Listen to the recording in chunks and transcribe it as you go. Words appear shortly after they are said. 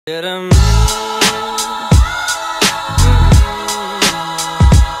Good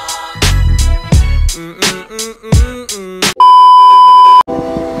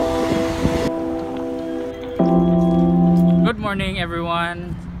morning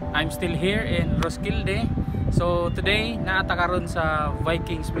everyone. I'm still here in Roskilde. So today naata karon sa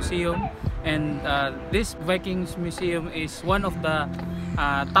Viking Museum, and this Viking Museum is one of the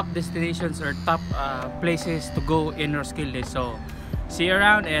top destinations or top places to go in Roskilde. So see you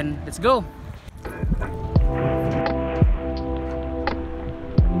around and let's go.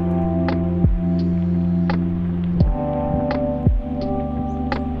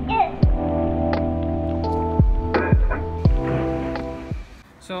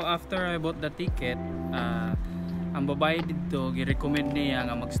 So after I bought the ticket, ang babae dito gi-recommend niya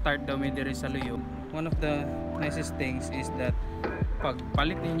nga mag-start daw mi diri sa Luyo. One of the nicest things is that pag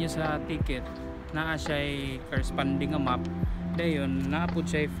palit ninyo sa ticket, naa siya corresponding nga map. Dayon naapod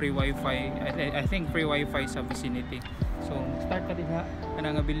siya free wifi. I think free wifi sa vicinity. So start ka diha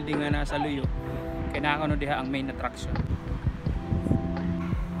kana nga building nga naa sa Luyo. Kay naa kuno diha ang main attraction.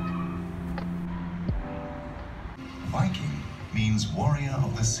 Viking means warrior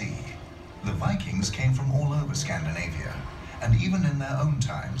of the sea. The Vikings came from all over Scandinavia, and even in their own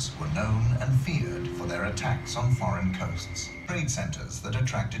times were known and feared for their attacks on foreign coasts, trade centers that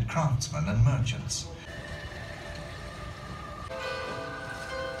attracted craftsmen and merchants.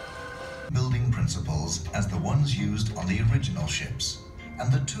 Building principles as the ones used on the original ships,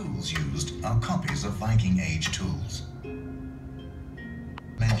 and the tools used are copies of Viking Age tools.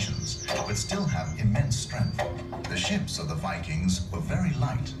 Dimensions, but still have immense strength. The ships of the Vikings were very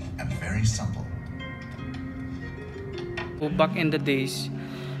light and very supple. Back in the days,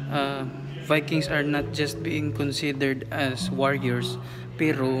 Vikings are not just being considered as warriors,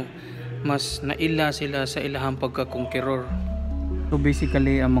 pero mas naila sila sa ilahang pagkakonqueror. So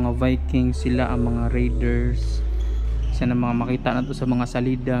basically, ang mga Vikings, sila ang mga raiders. Isa na mga makita na to sa mga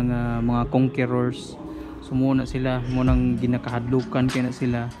salida nga mga conquerors. So muna sila, munang ginakahadlukan kaya na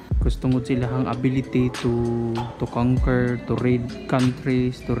sila. Gustungod sila ang ability to conquer, to raid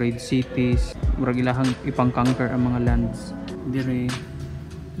countries, to raid cities. Murag ilahang ipang-conquer ang mga lands. Dire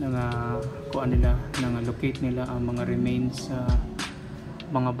nga kuan nila, nga locate nila ang mga remains sa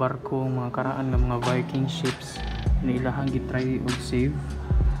mga barko, mga karaan ng mga Viking ships na ilahang gitry og save.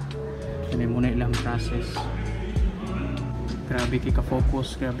 Kaya muna ilang process. Grabe kay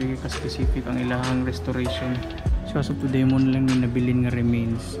ka-focus, grabe kay ka-specific ang ilahang restoration. So as of today mo na lang yung nabilin nga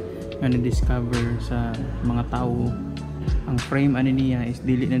remains nga na-discover sa mga tao. Ang frame ano niya is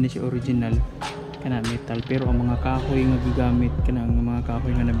dili na siya original kana metal, pero ang mga kahoy nga gigamit kanang mga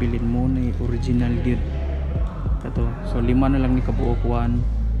kahoy nga nabilin mo na original gyud kato. So 5 na lang ni kabuok,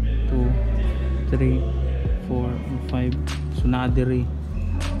 1 2 3 4 5. So naa diri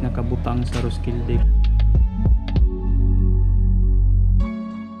nakabutang sa Roskilde.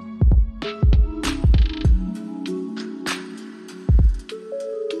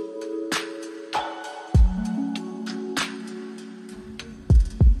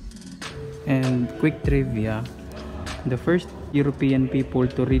 And quick trivia, the first European people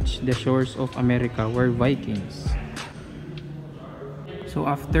to reach the shores of America were Vikings.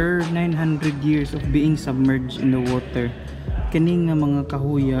 So after 900 years of being submerged in the water, kining nga mga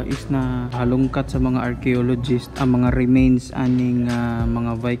kahuya is na halungkat sa mga archaeologists ang mga remains aning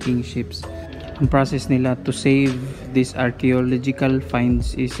mga Viking ships. Ang process nila to save these archaeological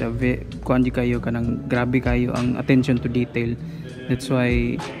finds is kuan kayo kanang grabe kayo ang attention to detail. That's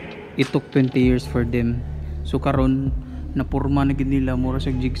why it took 20 years for them. So karon napurma na gid nila mura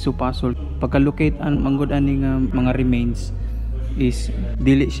sa jigsaw puzzle. Pagka-locate ang manggod ani nga mga remains is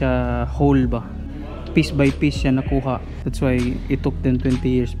dili siya whole ba. Piece by piece siya nakuha. That's why it took them 20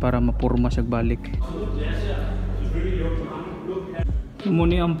 years para mapurma siya balik.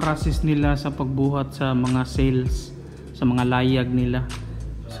 Muna ang process nila sa pagbuhat sa mga sails, sa mga layag nila.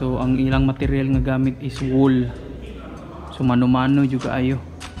 So ang ilang material nga gamit is wool. So mano-mano juga ayo.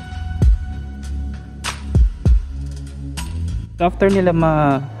 After nila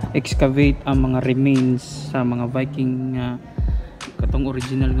ma-excavate ang mga remains sa mga Viking katong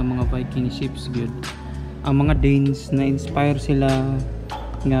original nga mga Viking ships good, ang mga Danes na inspire sila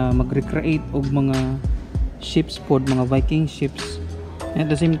nga mag-recreate og mga ships pod, mga Viking ships. At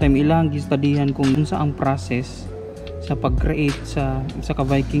the same time ilang gistudihan kung unsa ang process sa pag-create sa ka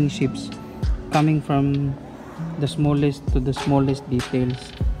Viking ships, coming from the smallest to the smallest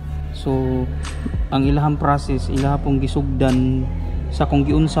details. So ang ilahang process ilaha pong gisugdan sa kung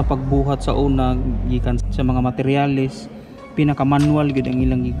giunsa pagbuhat sa una gikan sa mga materyales, pinaka manual gid ang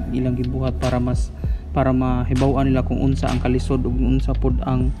ilang gibuhat para mas para mahibaw-an nila kung unsa ang kalisod ug unsa pod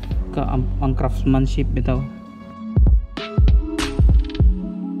ang craftsmanship bitaw.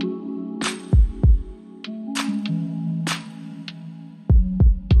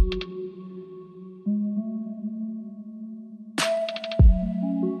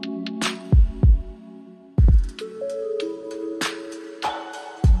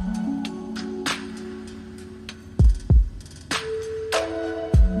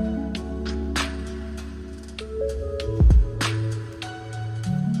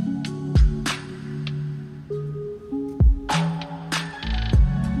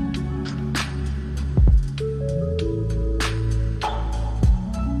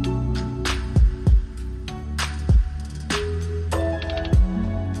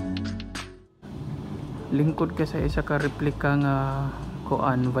 Lingkod ka sa isa ka replika nga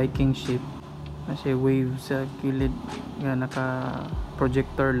kuan Viking ship kasi wave sa kilid nga naka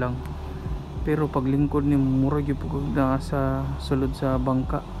projector lang, pero pag lingkod ni murag gyud na sa sulod sa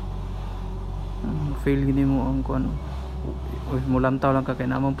bangka. Fail gini mo ang kuan, mulantaw lang ka kay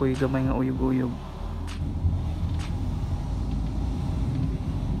naman po gamay nga uyog-uyog.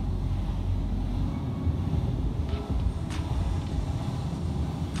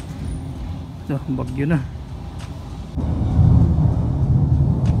 Bagyo na.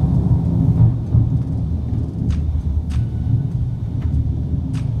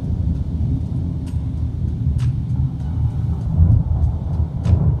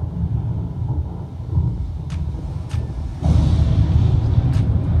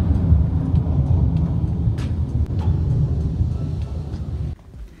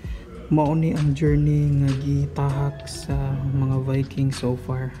 Mao ni ang journey nga gitahak sa mga Viking so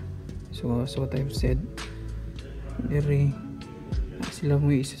far. So as what I've said, diri sila mo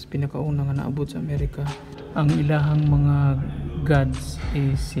isa sa pinakauna nga naabot sa Amerika. Ang ilahang mga gods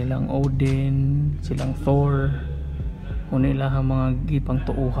is silang Odin, silang Thor, kung ilahang mga gipang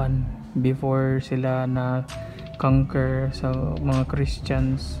tuuhan before sila na conquer sa mga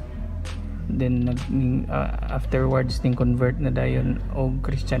Christians. Then afterwards ning convert na dayon og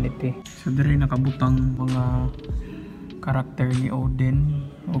Christianity. So diri nakabutang mga karakter ni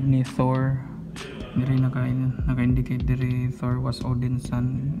Odin og ni Thor. Diri naka-indicate diri Thor was Odin's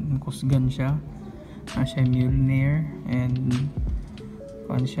son. Kusgan siya. Siya Mjolnir, and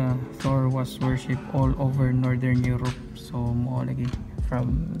siya Thor was worshipped all over Northern Europe. So mo lagi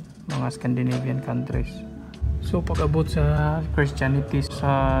from mga Scandinavian countries. So pag-abot sa Christianity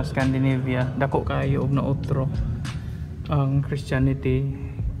sa Scandinavia, dako kayo og nautro ang Christianity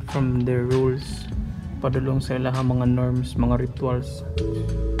from their rules padulong sa ilahang mga norms, mga rituals.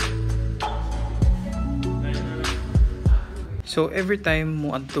 So every time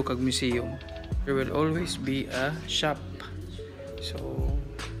mo adto kag museum, there will always be a shop. So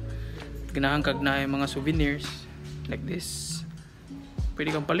ganahan kag naay mga souvenirs like this,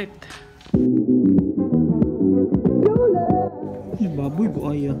 pwede kang palit. Baboy po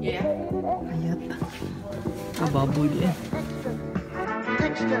aya. Yeah. Ayat. Baboy di eh.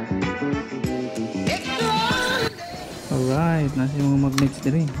 Alright, nasa yung mga magnets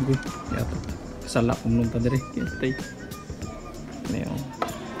diri. Okay. Yato. Kasala kung nung pa diri. Kaya mayo.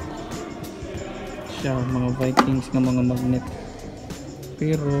 Siya mga Vikings nga mga magnet.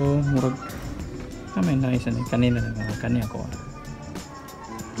 Pero murag kamay na isa ni kanina na kaniya ko.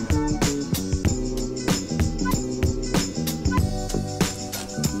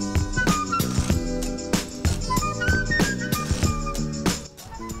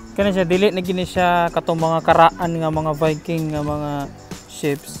 Kani siya dili na gini siya katong mga karaan nga mga Viking nga mga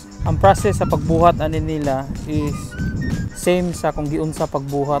ships. Ang process sa pagbuhat ani nila is same sa kung giunsa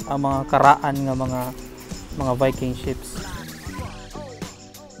pagbuhat ang mga karaan nga mga Viking ships.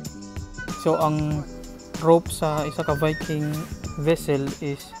 So ang rope sa isa ka Viking vessel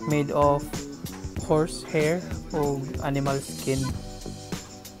is made of horse hair o animal skin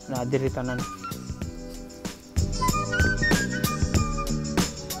na diri tanan.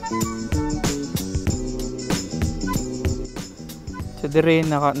 So dire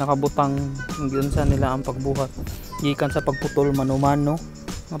nakabutang giunsa nila ang pagbuhat gikan sa pagputol mano-mano,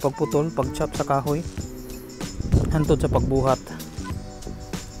 nga pagputol, pagchop sa kahoy hantod sa pagbuhat.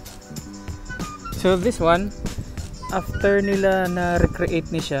 So this one, after nila na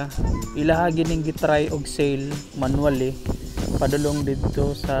recreate ni siya, ilahagi ning gitry og sail manually padulong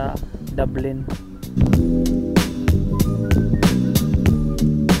dito sa Dublin.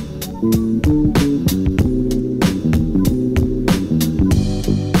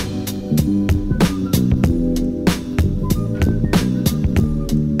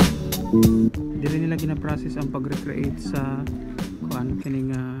 Gina-process ang pag-recreate sa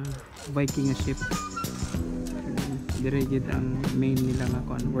kining Viking ship. Dire gid ang main nila nga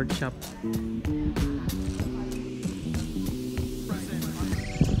kuan workshop.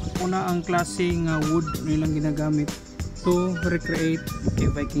 Una ang klaseng wood nilang ginagamit to recreate a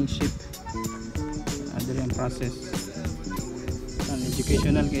Viking ship. Dire ang process.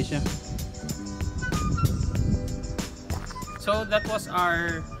 Educational guys siya. So that was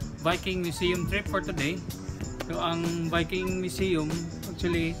our Viking Museum trip for today. So ang Viking Museum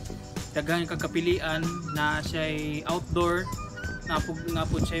actually daghang kagapilian na siya outdoor, nga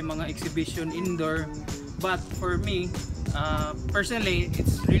po siya mga exhibition indoor, but for me personally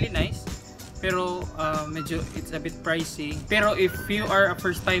it's really nice, pero medyo it's a bit pricey. Pero if you are a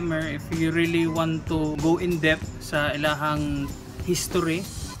first timer, if you really want to go in depth sa ilahang history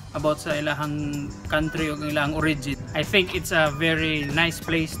about sa ilahang country o ilahang origin, I think it's a very nice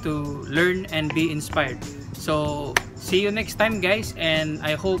place to learn and be inspired. So see you next time guys, and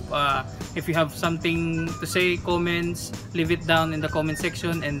I hope if you have something to say, comments, leave it down in the comment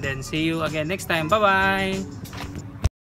section, and then see you again next time. Bye bye.